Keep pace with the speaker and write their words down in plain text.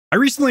I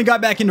recently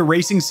got back into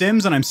racing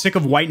sims and I'm sick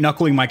of white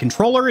knuckling my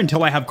controller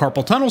until I have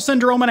carpal tunnel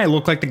syndrome and I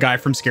look like the guy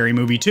from Scary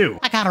Movie 2.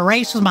 I gotta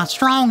race with my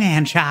strong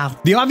hand, child.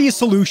 The obvious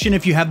solution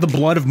if you have the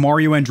blood of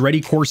Mario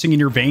Andretti coursing in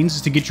your veins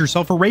is to get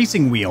yourself a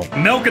racing wheel.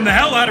 I'm milking the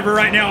hell out of her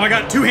right now. I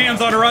got two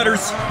hands on her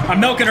udders. I'm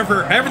milking her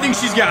for everything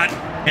she's got.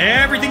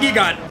 Everything you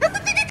got.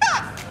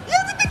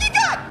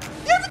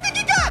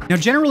 Now,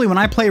 generally, when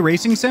I play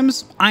racing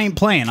sims, I ain't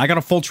playing. I got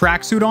a full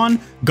tracksuit on,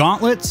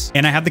 gauntlets,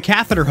 and I have the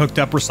catheter hooked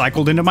up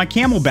recycled into my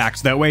camelback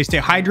so that way I stay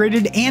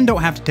hydrated and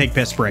don't have to take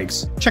piss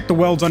breaks. Check the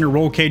welds on your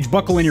roll cage,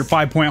 buckle in your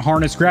 5-point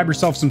harness, grab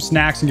yourself some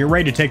snacks, and get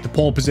ready to take the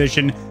pole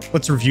position.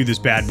 Let's review this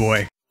bad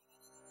boy.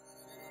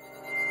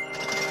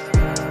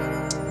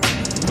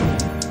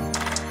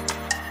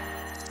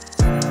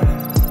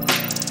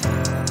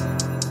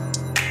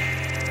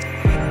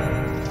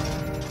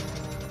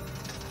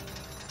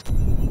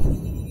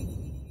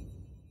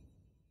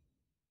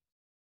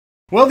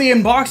 Well, the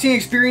unboxing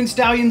experience,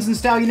 stallions and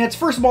stallionettes.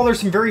 First of all, there's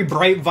some very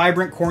bright,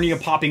 vibrant,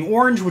 cornea-popping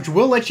orange, which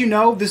will let you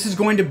know this is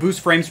going to boost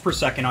frames per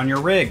second on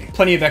your rig.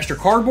 Plenty of extra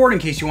cardboard in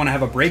case you want to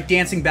have a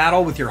breakdancing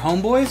battle with your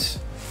homeboys.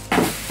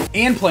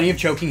 And plenty of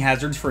choking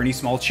hazards for any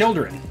small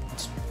children.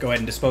 Let's go ahead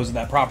and dispose of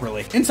that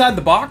properly. Inside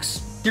the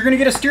box, you're going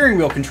to get a steering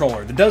wheel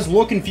controller that does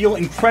look and feel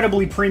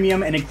incredibly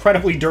premium and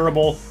incredibly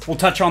durable. We'll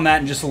touch on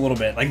that in just a little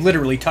bit. Like,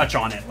 literally touch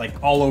on it,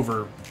 like all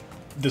over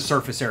the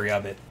surface area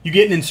of it. You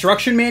get an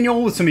instruction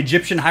manual with some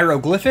Egyptian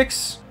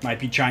hieroglyphics. Might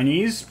be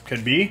Chinese,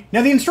 could be.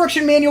 Now the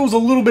instruction manual is a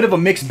little bit of a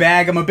mixed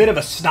bag. I'm a bit of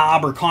a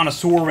snob or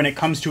connoisseur when it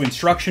comes to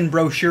instruction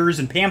brochures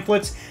and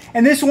pamphlets,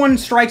 and this one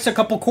strikes a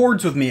couple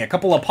chords with me, a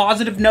couple of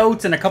positive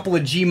notes and a couple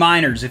of G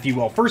minors, if you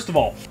will. First of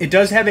all, it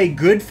does have a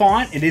good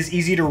font. It is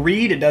easy to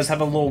read. It does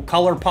have a little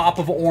color pop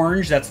of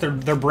orange. That's their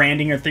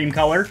branding or theme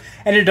color.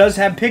 And it does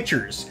have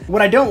pictures.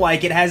 What I don't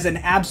like, it has an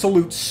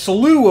absolute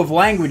slew of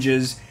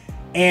languages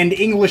and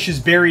English is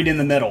buried in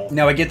the middle.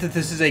 Now, I get that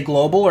this is a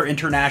global or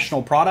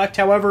international product.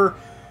 However,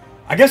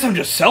 I guess I'm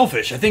just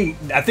selfish. I think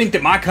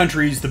that my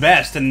country is the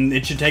best and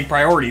it should take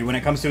priority when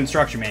it comes to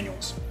instruction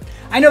manuals.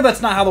 I know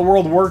that's not how the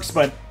world works,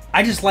 but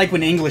I just like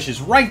when English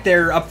is right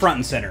there up front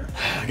and center.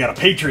 I got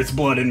a Patriot's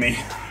blood in me.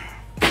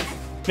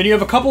 Then you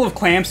have a couple of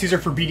clamps. These are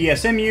for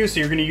BDSM use,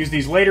 so you're going to use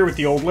these later with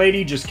the old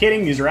lady. Just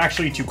kidding. These are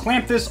actually to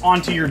clamp this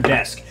onto your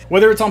desk.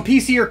 Whether it's on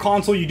PC or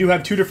console, you do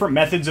have two different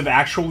methods of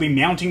actually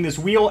mounting this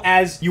wheel,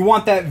 as you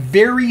want that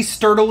very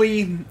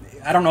sturdily,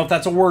 I don't know if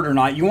that's a word or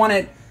not, you want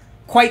it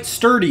quite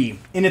sturdy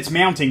in its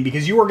mounting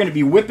because you are going to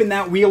be whipping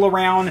that wheel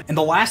around, and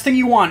the last thing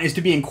you want is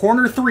to be in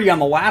corner 3 on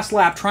the last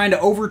lap trying to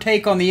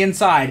overtake on the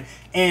inside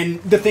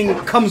and the thing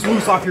comes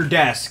loose off your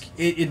desk.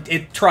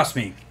 Trust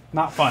me.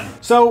 Not fun.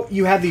 So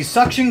you have these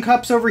suction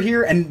cups over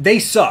here, and they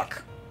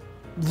suck.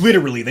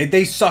 Literally,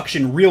 they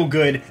suction real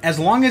good. As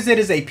long as it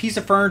is a piece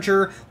of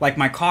furniture like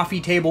my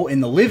coffee table in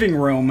the living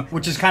room,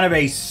 which is kind of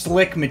a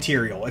slick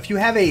material. If you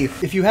have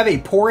a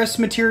porous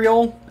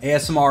material,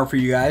 ASMR for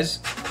you guys,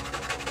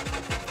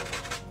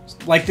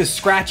 like this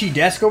scratchy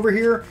desk over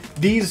here,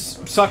 these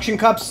suction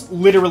cups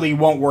literally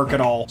won't work at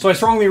all. So I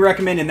strongly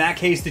recommend in that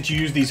case that you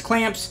use these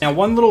clamps. Now,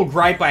 one little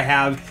gripe I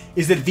have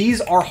is that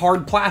these are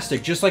hard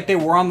plastic, just like they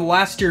were on the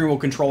last steering wheel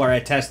controller I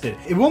tested.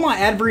 It will not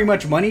add very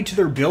much money to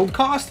their build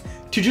cost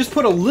to just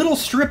put a little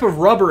strip of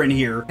rubber in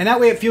here, and that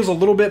way it feels a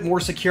little bit more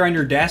secure on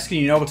your desk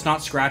and you know it's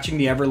not scratching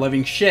the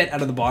ever-living shit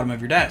out of the bottom of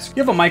your desk.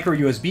 You have a micro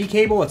USB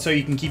cable, that's so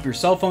you can keep your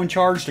cell phone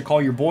charged to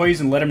call your boys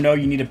and let them know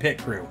you need a pit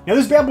crew. Now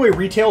this bad boy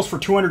retails for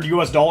 $200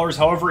 US,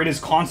 however it is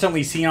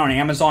constantly seen on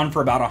Amazon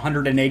for about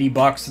 180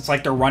 bucks. It's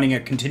like they're running a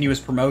continuous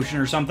promotion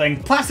or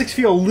something. Plastics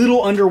feel a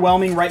little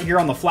underwhelming right here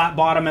on the flat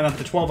bottom and at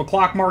the 12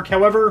 o'clock mark,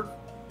 however,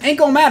 ain't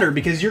gonna matter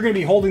because you're gonna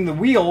be holding the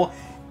wheel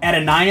at a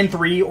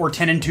 9-3 or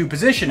 10-2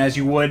 position as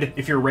you would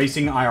if you're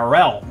racing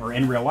IRL or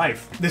in real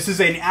life. This is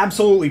an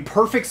absolutely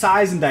perfect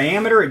size and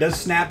diameter. It does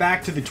snap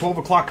back to the 12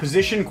 o'clock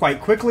position quite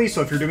quickly,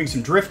 so if you're doing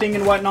some drifting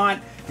and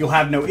whatnot, you'll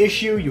have no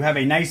issue. You have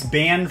a nice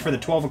band for the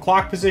 12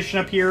 o'clock position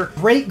up here.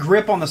 Great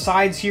grip on the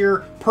sides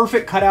here.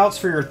 Perfect cutouts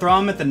for your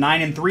thumb at the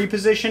 9-3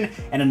 position,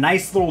 and a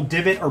nice little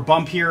divot or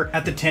bump here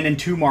at the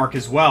 10-2 mark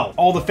as well.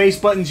 All the face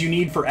buttons you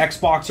need for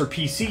Xbox or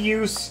PC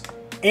use.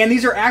 And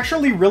these are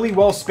actually really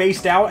well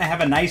spaced out and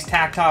have a nice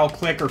tactile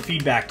click or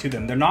feedback to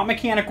them. They're not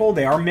mechanical,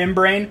 they are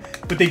membrane,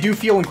 but they do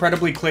feel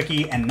incredibly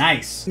clicky and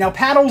nice. Now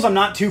paddles I'm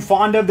not too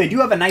fond of. They do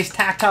have a nice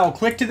tactile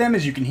click to them,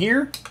 as you can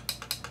hear,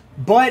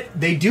 but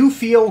they do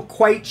feel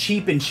quite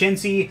cheap and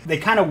chintzy. They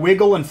kind of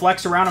wiggle and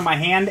flex around in my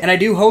hand, and I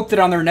do hope that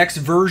on their next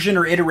version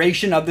or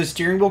iteration of the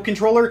steering wheel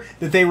controller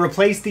that they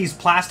replace these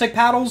plastic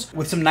paddles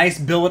with some nice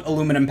billet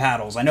aluminum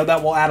paddles. I know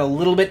that will add a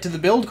little bit to the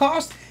build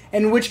cost,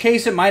 in which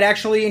case it might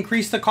actually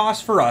increase the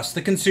cost for us,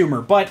 the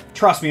consumer, but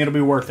trust me, it'll be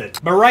worth it.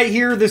 But right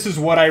here, this is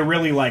what I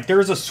really like.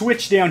 There's a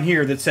switch down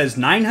here that says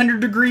 900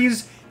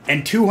 degrees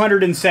and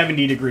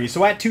 270 degrees.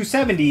 So at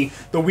 270,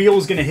 the wheel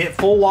is gonna hit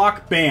full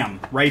lock, bam,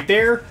 right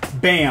there,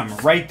 bam,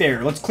 right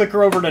there. Let's click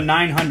her over to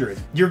 900.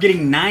 You're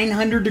getting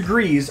 900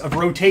 degrees of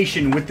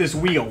rotation with this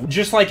wheel.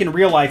 Just like in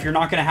real life, you're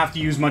not gonna have to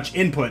use much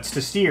inputs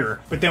to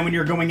steer, but then when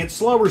you're going at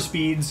slower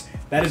speeds,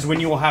 that is when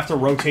you will have to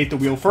rotate the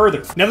wheel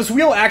further. Now this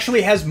wheel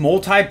actually has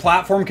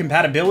multi-platform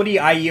compatibility,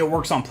 i.e. it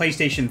works on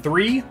PlayStation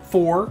 3,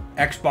 4,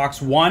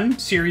 Xbox One,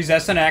 Series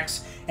S and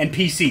X, and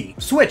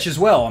PC. Switch as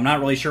well. I'm not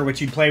really sure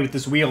what you'd play with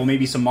this wheel,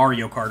 maybe some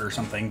Mario Kart or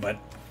something, but...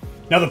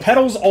 Now the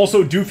pedals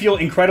also do feel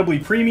incredibly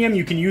premium.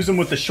 You can use them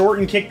with the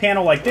shortened kick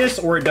panel like this,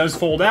 or it does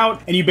fold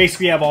out, and you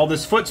basically have all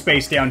this foot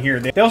space down here.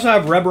 They also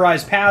have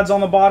rubberized pads on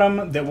the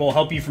bottom that will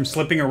help you from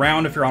slipping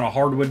around if you're on a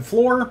hardwood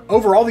floor.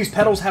 Overall, these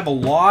pedals have a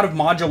lot of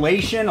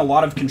modulation, a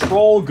lot of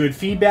control, good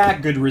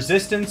feedback, good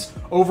resistance.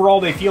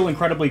 Overall, they feel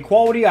incredibly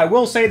quality. I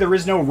will say there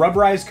is no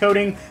rubberized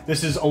coating.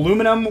 This is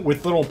aluminum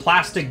with little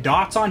plastic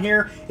dots on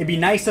here. It'd be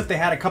nice if they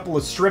had a couple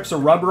of strips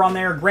of rubber on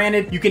there.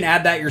 Granted, you can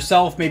add that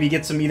yourself, maybe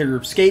get some either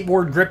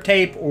skateboard grip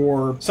tape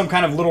or some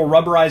kind of little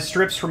rubberized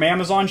strips from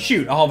Amazon.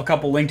 Shoot, I'll have a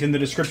couple linked in the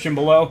description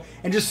below,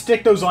 and just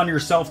stick those on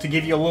yourself to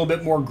give you a little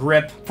bit more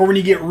grip for when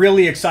you get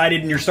really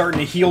excited and you're starting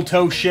to heel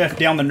toe shift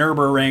down the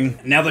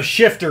Nürburgring. Now the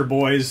shifter,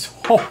 boys.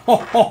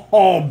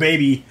 Oh,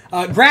 baby.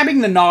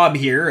 Grabbing the knob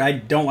here, I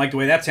don't like the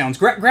way that sounds.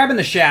 Grabbing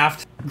the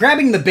shaft,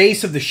 grabbing the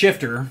base of the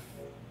shifter,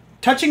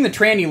 touching the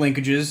tranny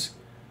linkages,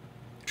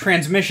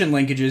 transmission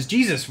linkages,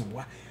 Jesus,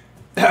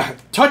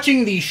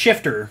 touching the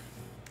shifter,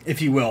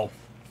 if you will.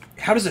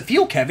 How does it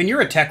feel, Kevin?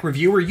 You're a tech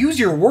reviewer. Use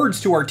your words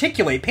to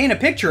articulate. Paint a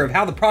picture of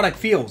how the product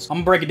feels. I'm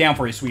gonna break it down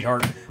for you,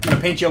 sweetheart. I'm gonna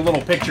paint you a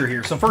little picture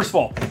here. So first of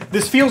all,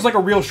 this feels like a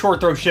real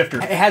short throw shifter.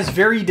 It has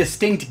very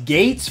distinct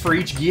gates for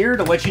each gear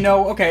to let you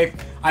know, okay,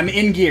 I'm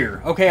in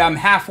gear. Okay, I'm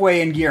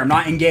halfway in gear. I'm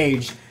not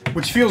engaged,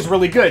 which feels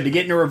really good. To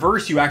get into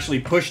reverse, you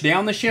actually push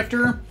down the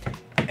shifter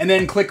and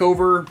then click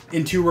over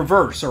into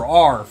reverse, or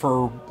R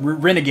for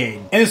renegade.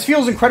 And this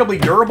feels incredibly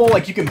durable,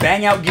 like you can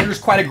bang out gears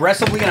quite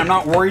aggressively, and I'm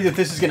not worried that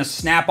this is gonna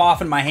snap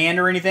off in my hand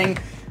or anything.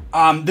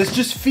 This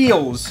just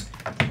feels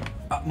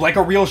like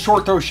a real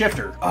short throw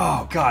shifter.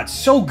 Oh God,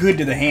 so good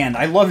to the hand.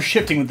 I love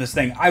shifting with this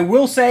thing. I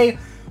will say,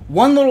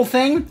 one little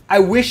thing, I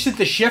wish that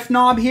the shift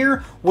knob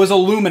here was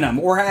aluminum,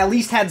 or at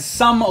least had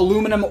some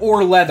aluminum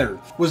or leather.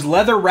 Was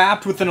leather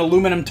wrapped with an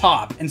aluminum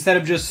top instead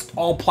of just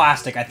all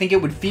plastic. I think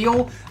it would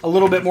feel a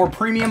little bit more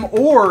premium,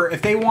 or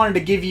if they wanted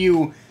to give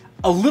you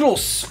a little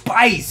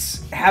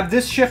spice, have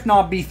this shift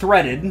knob be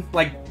threaded,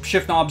 like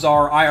shift knobs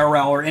are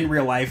IRL or in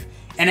real life,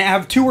 and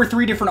have 2 or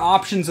 3 different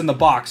options in the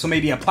box. So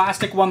maybe a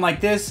plastic one like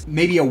this,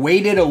 maybe a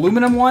weighted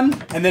aluminum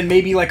one, and then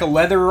maybe like a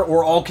leather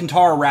or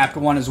Alcantara wrapped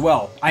one as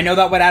well. I know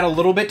that would add a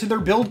little bit to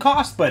their build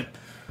cost, but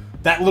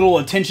that little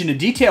attention to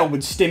detail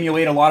would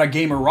stimulate a lot of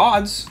gamer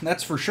rods,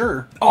 that's for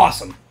sure.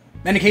 Awesome.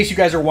 And in case you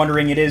guys are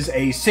wondering, it is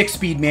a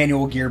 6-speed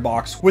manual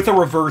gearbox with a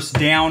reverse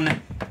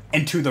down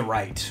and to the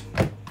right.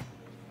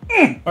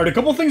 All right, a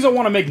couple things I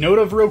want to make note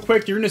of real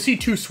quick. You're going to see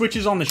 2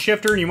 switches on the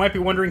shifter, and you might be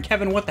wondering,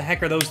 Kevin, what the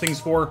heck are those things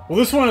for? Well,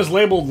 this one is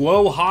labeled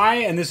low, high,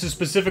 and this is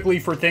specifically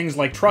for things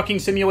like Trucking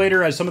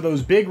Simulator, as some of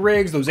those big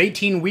rigs, those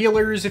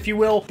 18-wheelers, if you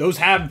will, those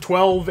have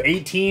 12,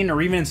 18,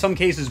 or even in some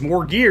cases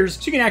more gears,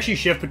 so you can actually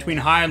shift between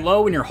high and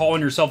low when you're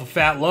hauling yourself a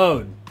fat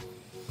load.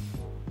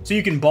 So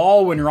you can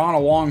ball when you're on a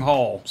long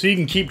haul. So you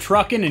can keep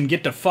trucking and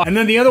get to fun. And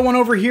then the other one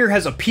over here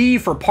has a P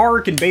for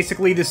park, and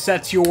basically this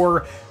sets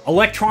your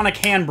electronic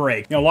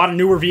handbrake. You know, a lot of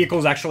newer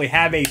vehicles actually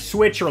have a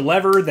switch or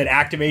lever that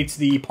activates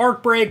the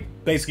park brake,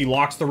 basically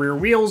locks the rear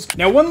wheels.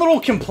 Now, one little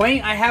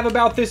complaint I have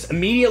about this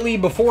immediately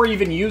before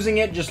even using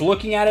it, just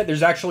looking at it,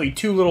 there's actually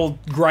 2 little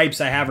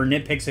gripes I have, or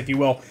nitpicks if you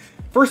will.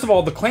 First of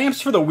all, the clamps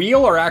for the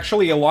wheel are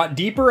actually a lot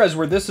deeper, as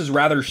where this is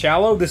rather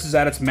shallow. This is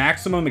at its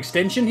maximum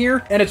extension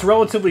here, and it's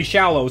relatively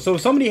shallow. So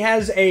if somebody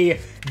has a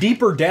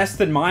deeper desk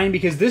than mine,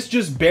 because this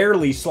just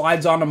barely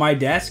slides onto my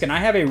desk, and I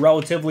have a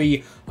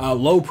relatively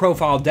low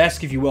profile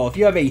desk, if you will. If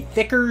you have a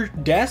thicker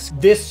desk,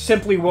 this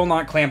simply will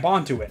not clamp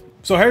onto it.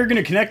 So how you're going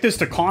to connect this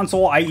to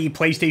console, i.e.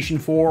 PlayStation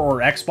 4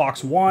 or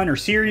Xbox One or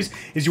Series,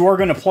 is you are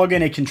going to plug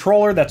in a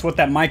controller. That's what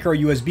that micro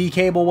USB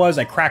cable was.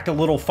 I cracked a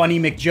little funny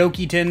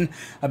McJokeyton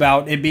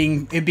about it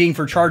being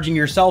for charging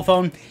your cell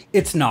phone.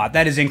 It's not.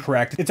 That is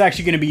incorrect. It's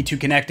actually going to be to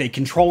connect a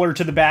controller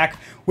to the back,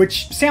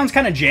 which sounds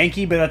kind of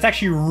janky, but that's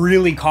actually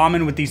really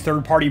common with these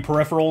third-party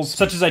peripherals,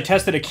 such as I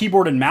tested a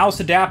keyboard and mouse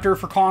adapter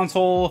for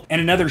console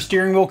and another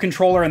steering wheel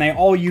controller, and they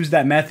all use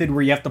that method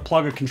where you have to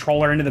plug a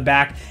controller into the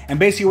back. And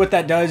basically what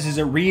that does is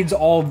it reads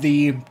all of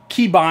the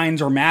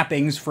keybinds or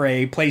mappings for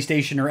a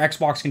PlayStation or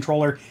Xbox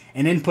controller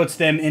and inputs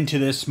them into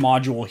this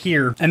module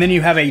here. And then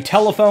you have a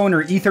telephone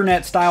or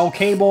Ethernet style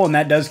cable, and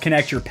that does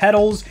connect your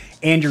pedals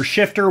and your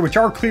shifter, which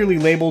are clearly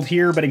labeled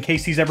here, but in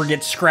case these ever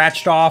get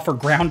scratched off or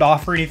ground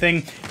off or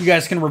anything, you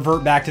guys can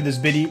revert back to this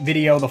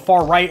video. The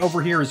far right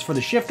over here is for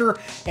the shifter,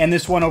 and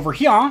this one over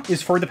here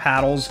is for the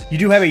paddles. You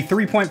do have a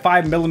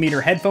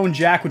 3.5mm headphone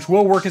jack, which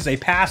will work as a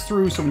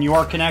pass-through, so when you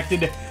are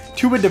connected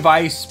to a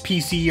device,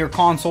 PC or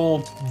console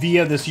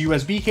via this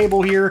USB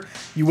cable here.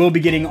 You will be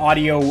getting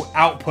audio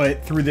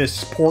output through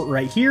this port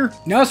right here.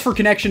 Now, as for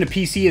connection to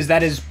PC,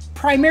 that is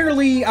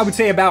primarily, I would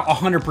say about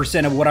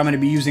 100% of what I'm going to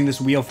be using this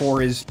wheel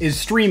for is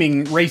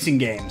streaming racing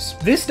games.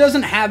 This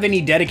doesn't have any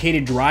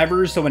dedicated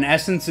drivers, so in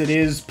essence it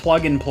is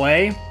plug and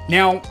play.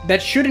 Now,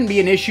 that shouldn't be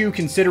an issue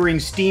considering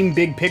Steam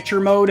Big Picture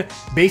mode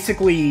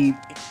basically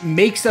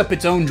makes up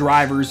its own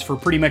drivers for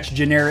pretty much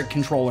generic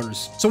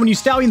controllers. So when you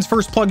Stallions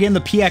first plug in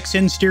the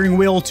PXN steering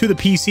wheel to the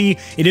PC,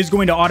 it is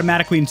going to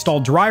automatically install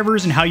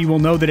drivers, and how you will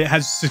know that it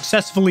has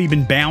successfully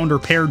been bound or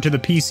paired to the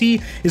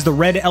PC is the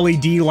red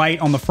LED light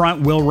on the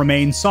front will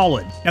remain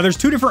solid. Now, there's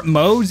two different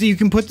modes that you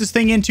can put this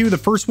thing into. The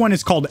first one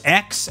is called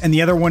X and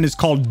the other one is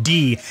called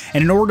D.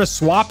 And in order to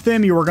swap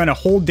them, you are going to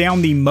hold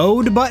down the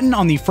mode button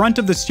on the front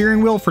of the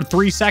steering wheel for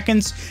 3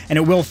 seconds, and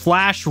it will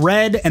flash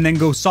red and then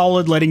go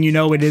solid, letting you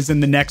know it is in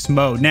the next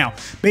mode. Now,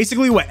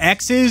 basically what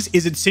X is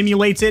it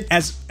simulates it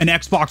as an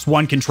Xbox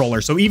One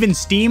controller. So even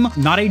Steam,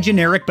 not a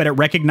generic, but it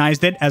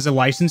recognized it as a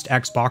licensed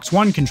Xbox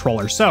One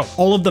controller. So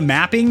all of the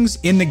mappings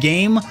in the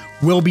game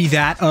will be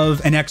that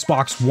of an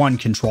Xbox One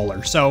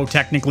controller. So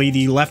technically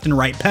the left and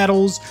right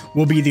pedals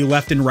will be the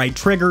left and right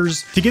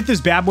triggers. To get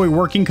this bad boy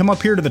working, come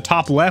up here to the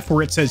top left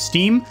where it says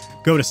Steam,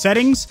 go to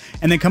settings,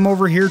 and then come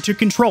over here to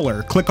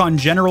controller. Click on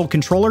general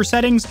controller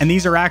settings, and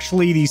these are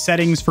actually the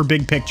settings for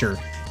Big Picture.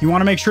 You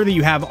want to make sure that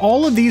you have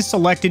all of these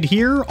selected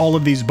here, all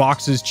of these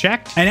boxes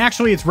checked. And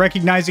actually it's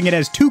recognizing it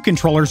as 2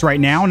 controllers right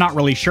now. Not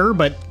really sure,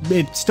 but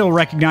it still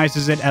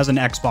recognizes it as an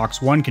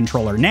Xbox One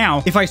controller.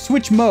 Now, if I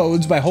switch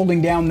modes by holding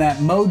down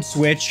that mode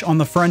switch on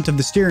the front of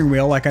the steering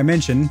wheel, like I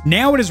mentioned,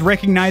 now it is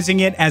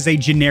recognizing it as a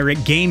generic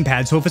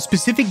gamepad. So if a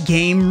specific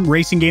game,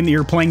 racing game that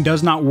you're playing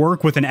does not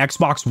work with an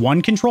Xbox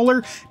One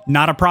controller,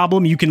 not a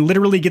problem. You can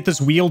literally get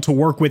this wheel to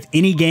work with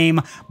any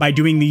game by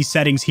doing these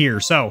settings here.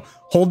 So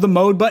hold the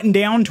mode button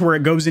down to where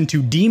it goes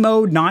into D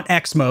mode, not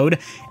X mode,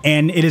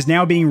 and it is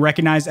now being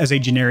recognized as a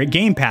generic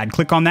gamepad.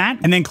 Click on that,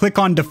 and then click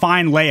on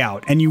Define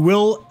Layout, and you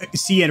will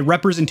see a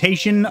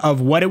representation of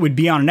what it would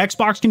be on an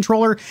Xbox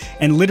controller,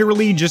 and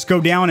literally just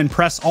go down and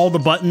press all the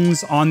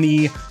buttons on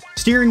the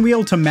steering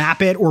wheel to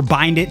map it or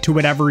bind it to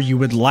whatever you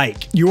would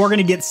like. You are going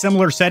to get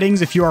similar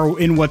settings if you are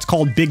in what's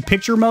called Big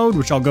Picture mode,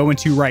 which I'll go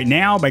into right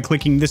now by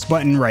clicking this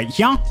button right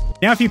here.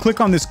 Now, if you click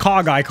on this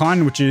cog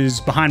icon, which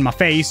is behind my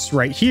face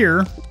right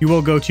here, you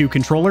will go to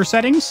controller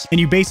settings, and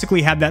you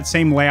basically have that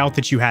same layout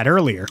that you had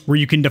earlier, where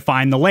you can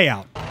define the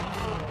layout.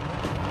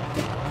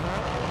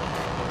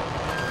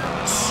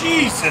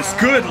 Jesus,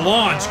 good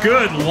launch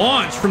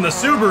from the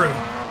Subaru.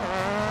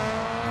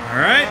 All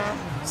right.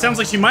 Sounds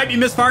like she might be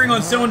misfiring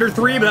on cylinder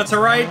 3, but that's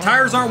all right.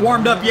 Tires aren't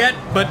warmed up yet,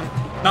 but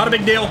not a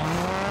big deal.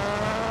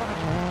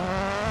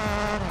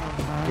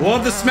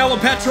 Love the smell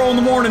of petrol in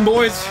the morning,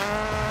 boys.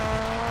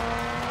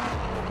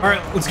 All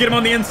right, let's get him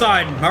on the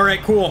inside. All right,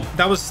 cool.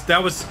 That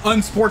was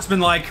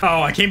unsportsmanlike.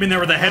 Oh, I came in there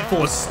with a head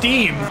full of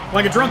steam.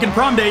 Like a drunken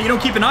prom date, you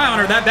don't keep an eye on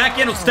her. That back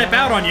end will step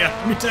out on you,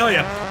 let me tell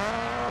you.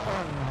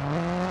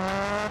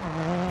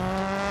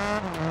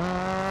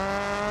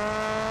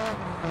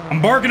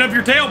 I'm barking up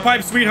your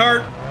tailpipe,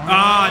 sweetheart.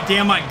 Ah,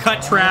 damn, I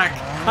cut track.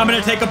 I'm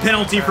gonna take a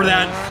penalty for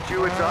that.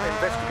 Stewards are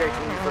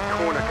investigating you for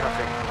corner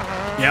cutting.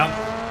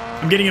 Yeah,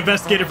 I'm getting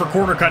investigated for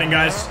corner cutting,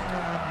 guys.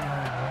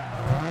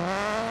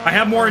 I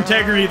have more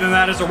integrity than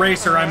that as a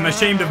racer. I'm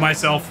ashamed of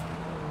myself.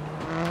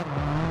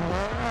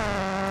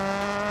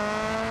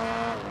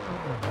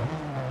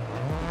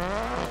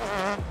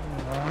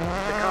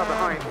 The car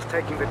behind is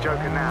taking the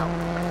Joker now.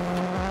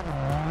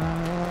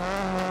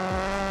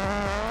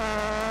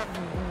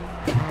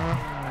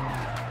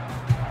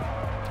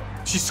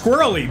 She's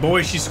squirrely,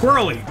 boy. She's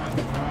squirrely.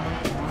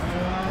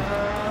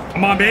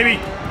 Come on, baby.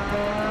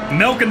 I'm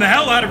milking the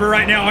hell out of her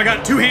right now. I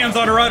got 2 hands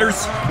on her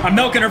udders. I'm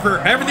milking her for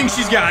everything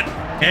she's got.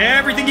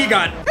 Everything you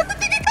got.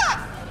 Everything you got.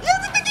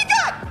 Everything you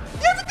got.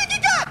 Everything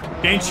you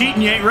got. You ain't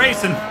cheating, you ain't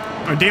racing.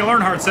 Dale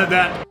Earnhardt said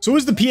that. So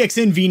is the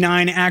PXN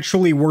V9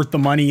 actually worth the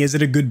money? Is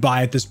it a good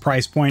buy at this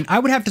price point? I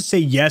would have to say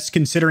yes,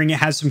 considering it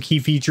has some key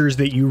features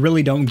that you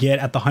really don't get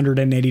at the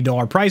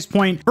 $180 price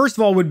point. First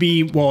of all would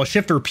be, well, a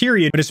shifter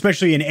period, but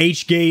especially an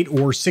H-gate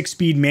or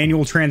 6-speed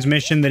manual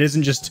transmission that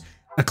isn't just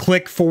a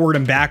click forward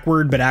and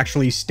backward, but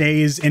actually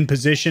stays in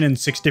position in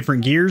 6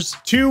 different gears.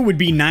 2 would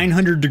be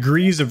 900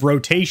 degrees of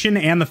rotation,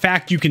 and the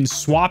fact you can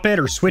swap it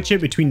or switch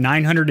it between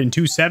 900 and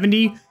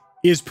 270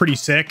 is pretty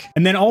sick.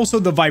 And then also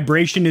the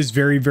vibration is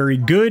very, very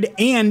good,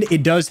 and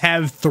it does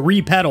have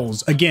 3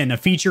 pedals. Again, a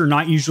feature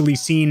not usually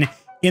seen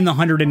in the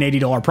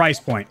 $180 price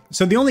point.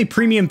 So the only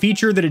premium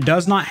feature that it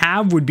does not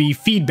have would be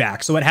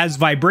feedback. So it has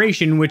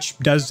vibration, which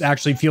does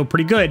actually feel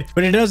pretty good,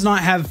 but it does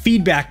not have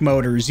feedback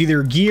motors,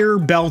 either gear,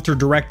 belt, or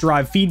direct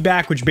drive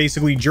feedback, which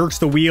basically jerks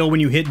the wheel when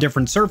you hit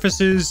different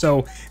surfaces.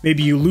 So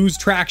maybe you lose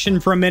traction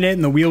for a minute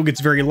and the wheel gets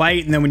very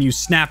light, and then when you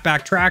snap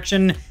back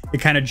traction, it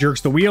kind of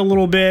jerks the wheel a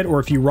little bit. Or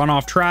if you run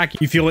off track,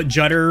 you feel it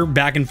judder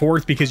back and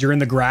forth because you're in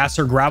the grass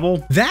or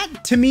gravel.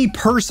 That, to me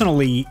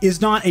personally,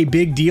 is not a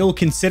big deal,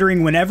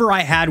 considering whenever I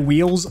had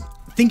wheels,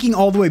 thinking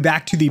all the way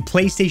back to the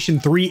PlayStation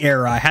 3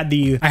 era. I had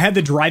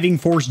the Driving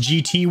Force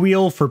GT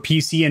wheel for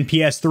PC and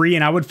PS3,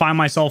 and I would find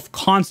myself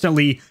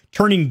constantly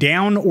turning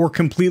down or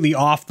completely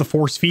off the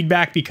force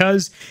feedback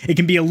because it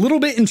can be a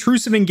little bit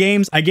intrusive in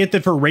games. I get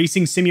that for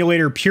racing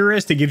simulator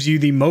purists, it gives you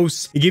the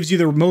most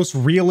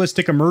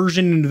realistic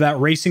immersion into that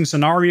racing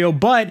scenario.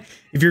 But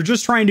if you're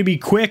just trying to be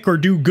quick or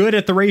do good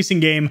at the racing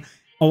game,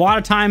 a lot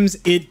of times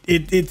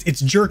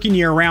it's jerking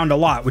you around a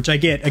lot, which I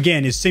get,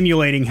 again, is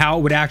simulating how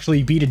it would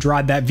actually be to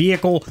drive that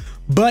vehicle,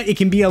 but it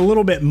can be a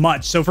little bit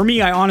much. So for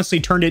me, I honestly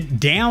turned it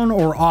down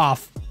or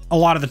off a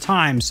lot of the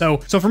time. So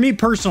for me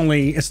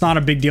personally, it's not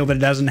a big deal that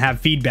it doesn't have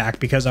feedback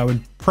because I would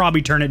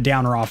probably turn it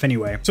down or off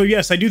anyway. So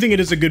yes, I do think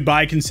it is a good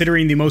buy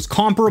considering the most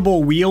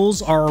comparable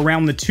wheels are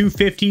around the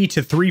 250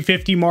 to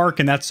 350 mark,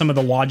 and that's some of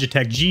the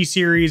Logitech G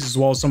series as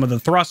well as some of the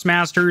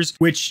Thrustmasters,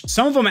 which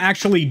some of them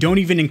actually don't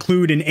even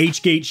include an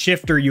H-gate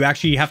shifter. You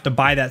actually have to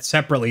buy that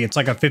separately. It's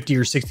like a $50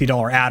 or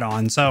 $60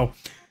 add-on. So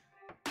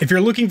if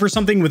you're looking for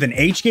something with an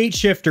H-gate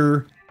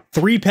shifter,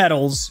 3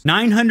 pedals,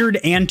 900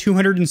 and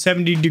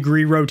 270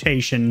 degree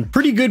rotation,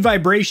 pretty good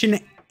vibration,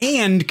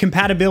 and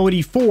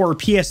compatibility for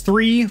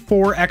PS3,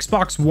 for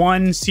Xbox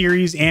One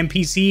series, and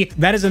PC.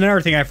 That is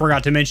another thing I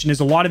forgot to mention, is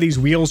a lot of these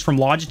wheels from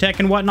Logitech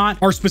and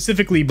whatnot are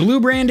specifically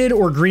blue branded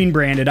or green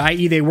branded,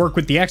 i.e. they work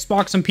with the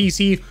Xbox and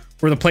PC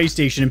or the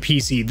PlayStation and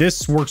PC.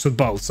 This works with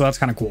both, so that's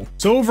kind of cool.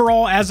 So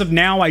overall, as of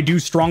now, I do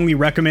strongly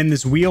recommend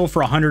this wheel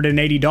for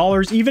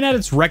 $180. Even at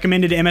its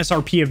recommended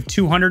MSRP of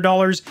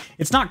 $200,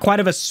 it's not quite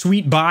of a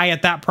sweet buy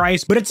at that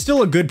price, but it's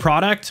still a good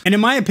product. And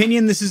in my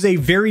opinion, this is a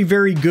very,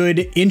 very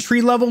good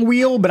entry-level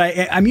wheel, but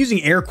I'm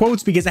using air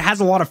quotes because it has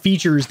a lot of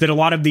features that a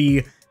lot of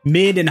the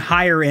mid and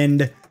higher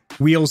end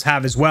wheels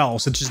have as well,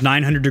 such as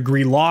 900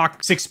 degree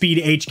lock, 6-speed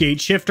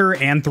H-gate shifter,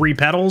 and 3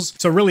 pedals.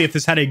 So really, if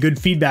this had a good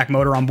feedback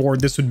motor on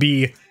board, this would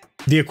be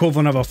the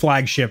equivalent of a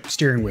flagship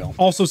steering wheel.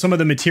 Also, some of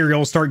the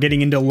materials start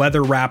getting into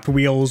leather wrapped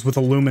wheels with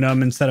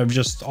aluminum instead of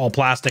just all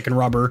plastic and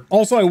rubber.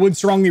 Also, I would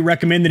strongly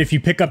recommend that if you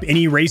pick up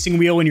any racing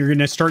wheel and you're going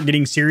to start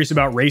getting serious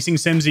about racing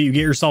sims, that you get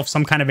yourself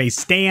some kind of a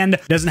stand.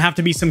 It doesn't have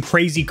to be some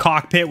crazy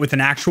cockpit with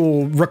an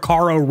actual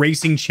Recaro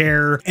racing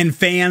chair and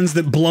fans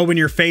that blow in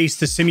your face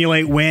to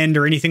simulate wind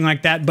or anything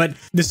like that. But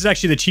this is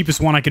actually the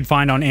cheapest one I could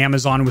find on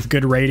Amazon with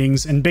good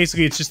ratings. And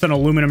basically, it's just an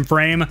aluminum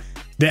frame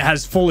that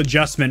has full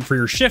adjustment for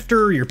your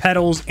shifter, your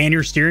pedals, and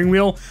your steering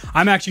wheel.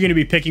 I'm actually going to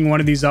be picking one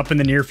of these up in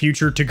the near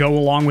future to go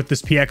along with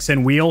this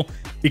PXN wheel,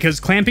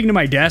 because clamping to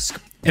my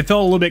desk, it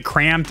felt a little bit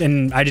cramped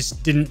and I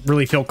just didn't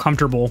really feel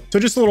comfortable. So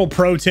just a little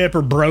pro tip,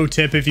 or bro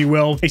tip, if you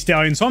will. Hey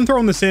Stallion, so I'm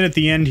throwing this in at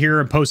the end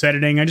here in post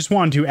editing. I just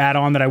wanted to add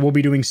on that I will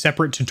be doing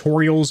separate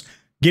tutorials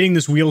getting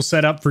this wheel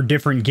set up for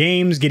different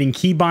games, getting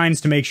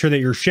keybinds to make sure that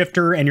your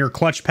shifter and your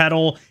clutch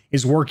pedal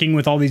is working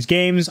with all these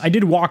games. I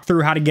did walk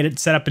through how to get it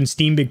set up in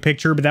Steam Big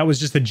Picture, but that was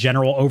just a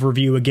general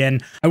overview.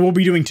 Again, I will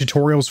be doing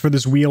tutorials for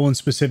this wheel in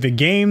specific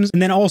games.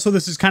 And then also,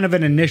 this is kind of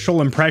an initial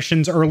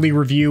impressions early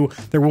review.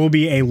 There will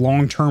be a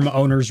long-term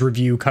owner's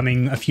review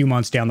coming a few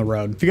months down the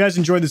road. If you guys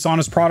enjoyed this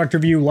honest product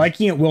review,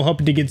 liking it will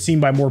help it to get seen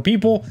by more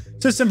people.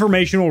 So this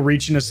information will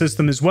reach and assist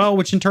them as well,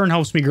 which in turn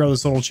helps me grow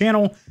this little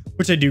channel,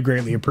 which I do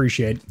greatly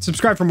appreciate.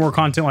 Subscribe for more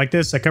content like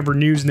this. I cover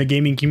news in the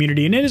gaming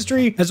community and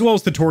industry, as well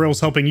as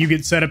tutorials helping you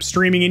get set up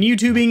streaming and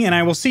YouTubing, and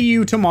I will see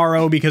you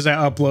tomorrow because I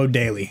upload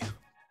daily.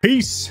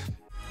 Peace!